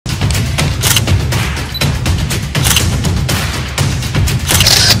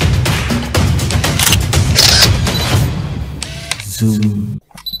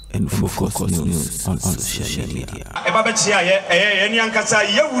zoomandfocusnews on social media. Ebabechia ye ankasa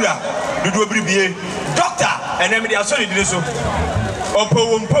yewura dudu obribie doctor enem dia so ni so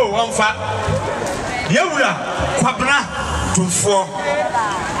opo wonfa yewura kwabra tumfo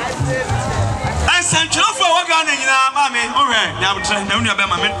Santrofo wagana nyina ma me ohwe na butre na unu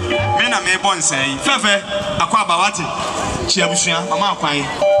abema me na me bonsai fefe akwa abawate chiabusua mama akwan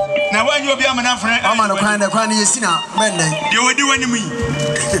na wanyi obi amana frɛ mama no kwan ne yesina menden de wodi wanimu yi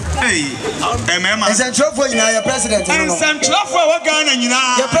mema Santrofo nyina ya president no Santrofo wagana nyina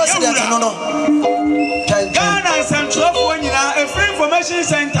ya president no Ghana Santrofo nyina a free information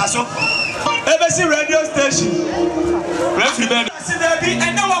center so ebesi radio station referee bed Sidabi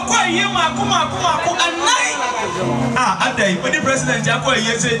and now kwa yema kuma anai adai when the president akwa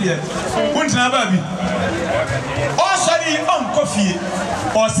yese dia wontina ba bi o sorry on coffee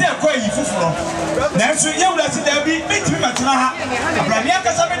o se kwa yi fufuro na nso yewura Sidabi bitimi matena ha abrami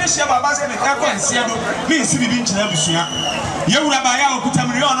akasa be de hia baba se ne akwa nsia do me nsi bibi nkyina busua yewura ba ya okuta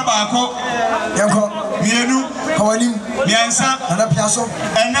miri ono ba akọ yanko mienu kawanim miensa na piaso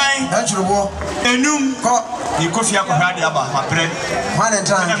enai anchurubo enum ko ni kofi akọhwa de aba mabre wane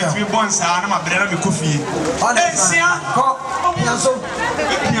tran na mi bonsa na mabre na mi kofi ensia ko piaso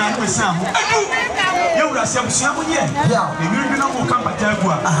pian ko sa ho adu yewura sia busua mo ye ya emi bi na mo ka pata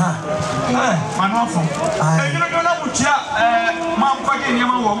agu a manofo emi no na mo tia ma mpage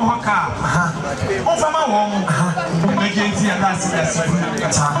nyama wo mo ka o fa ma wo mo me genti ya da si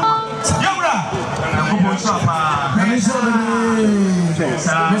yewura na ko bo so pa me so me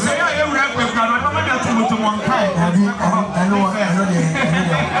so yewura ko ka no ma da tu mo kai I know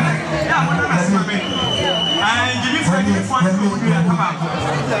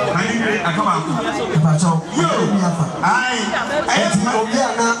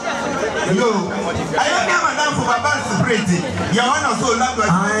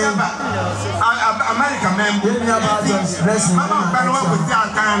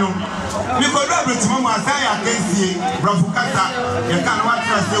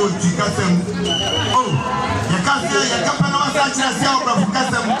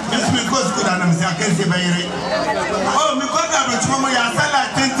oh, me got that with mama ya sala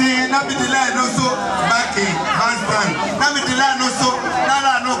tente na me delay no so back in handstand na me delay no so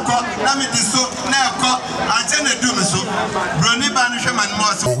na no ko na me diso na ko antene do me so broni ba no hwe man mo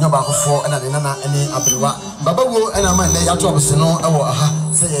so nyoba kofo na de nana ene abrewa baba wo ena man na ya to obse no ewo aha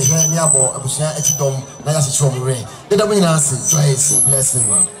se ye hwe ni abo abusua ekidom na ya se chomre de da nyina se Joyce blessing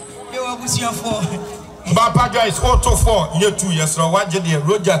yo abusua fo Papa Joyce auto 4 year 2 years ro waje de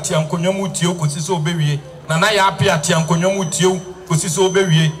Roger ti ankonyomu tie kosi so obewie na na ya apia ti ankonyomu tie kosi so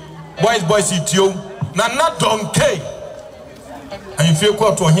obewie boys tie na na donke an fie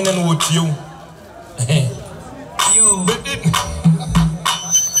ko to hene no tie yo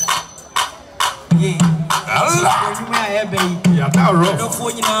Allah you may have ya ta ro no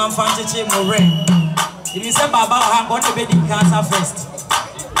fo nyina mfa cheche mo re it is say baba ha go to be the cancer first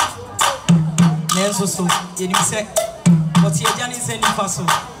nenso so yenim se oti agani se ni faso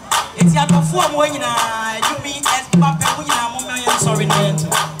eti adofo mo nyina yumi et papa mo nyina mo me yam sorry nento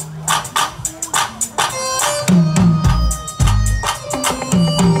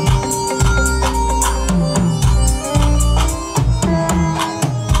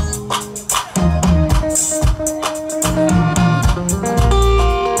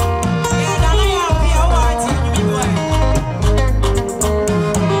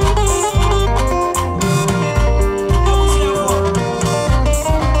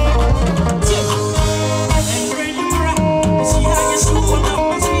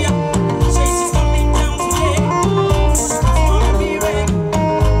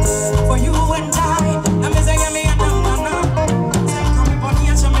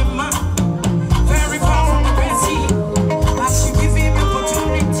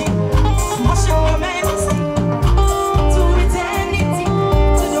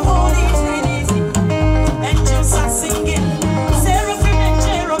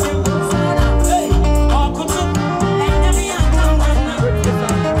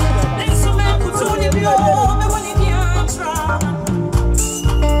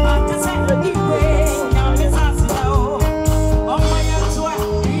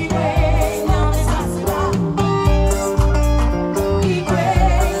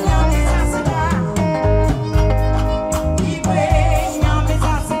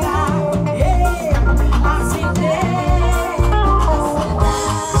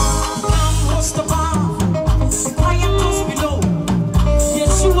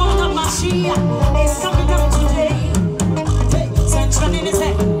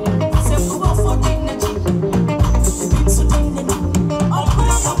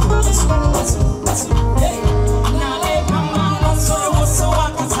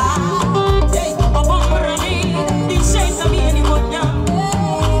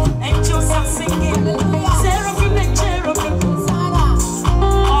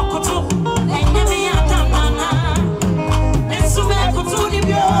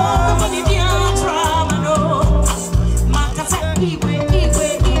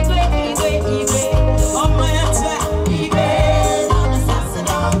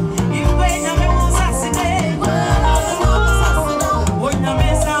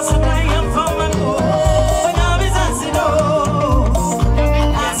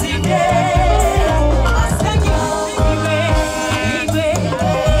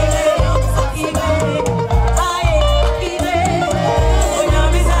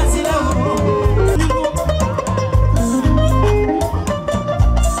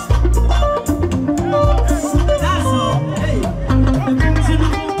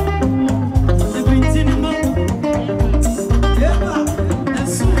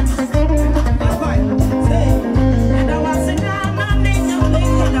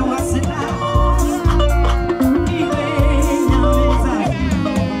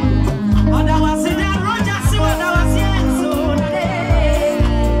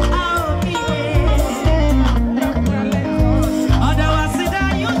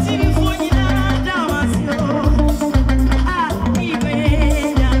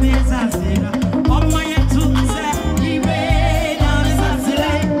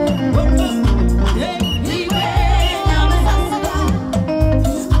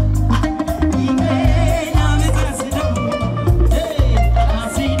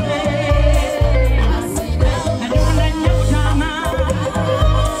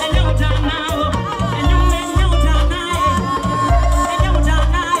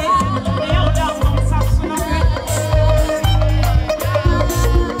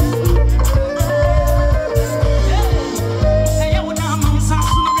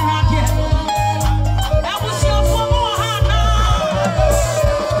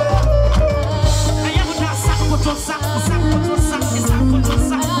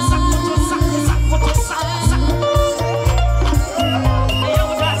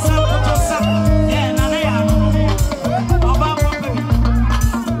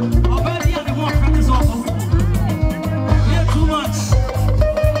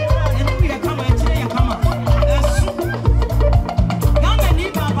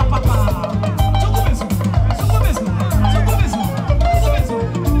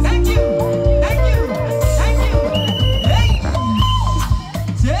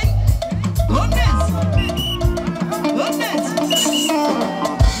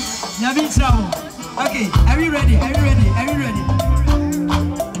Okay, are we ready? Are we ready? Are we ready?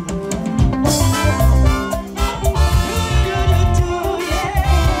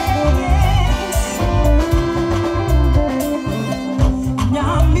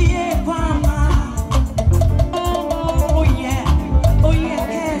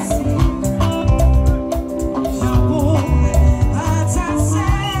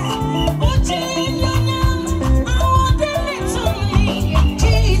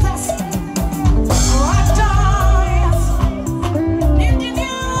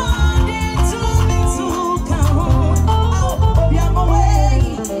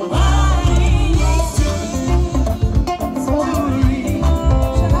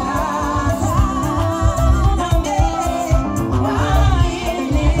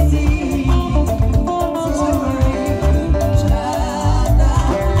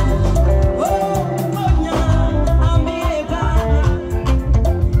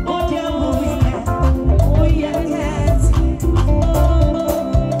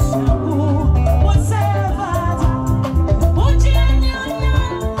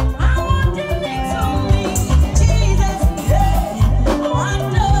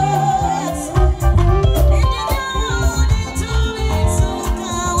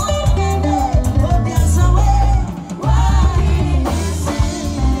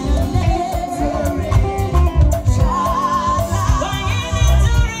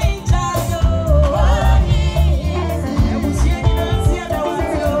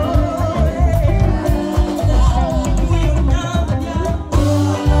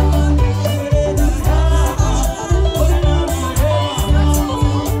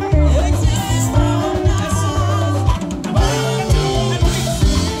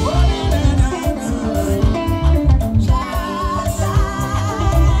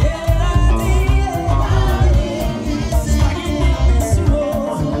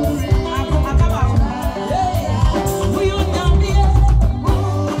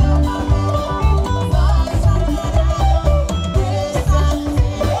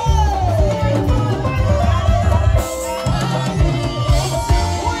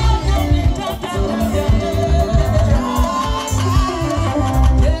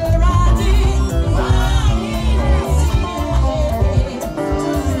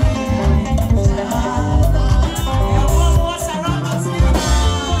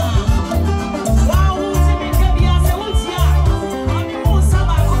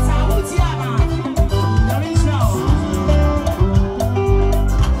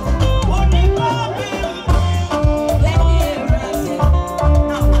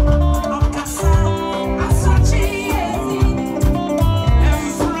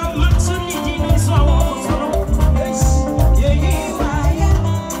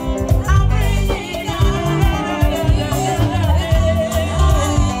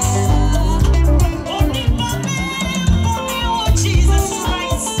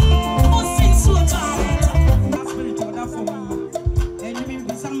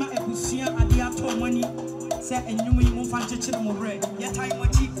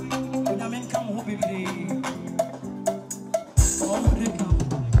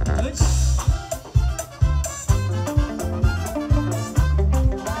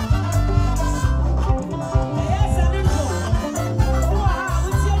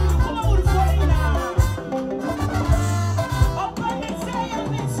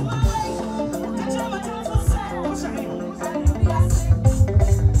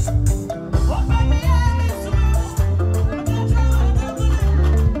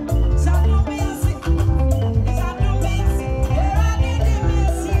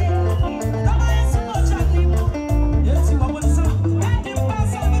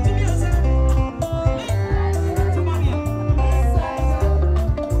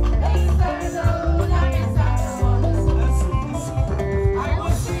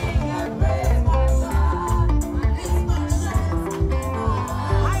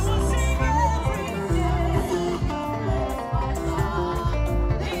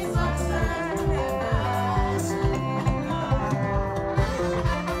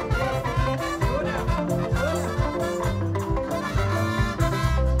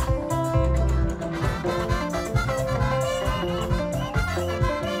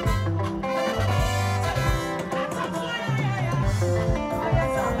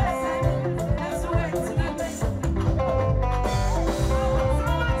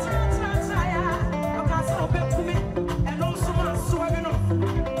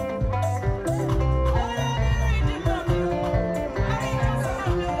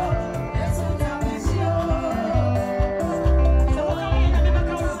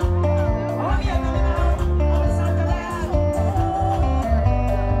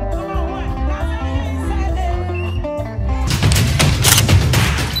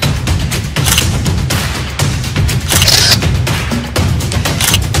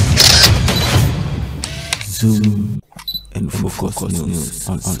 Zoom and focus news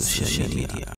on social media.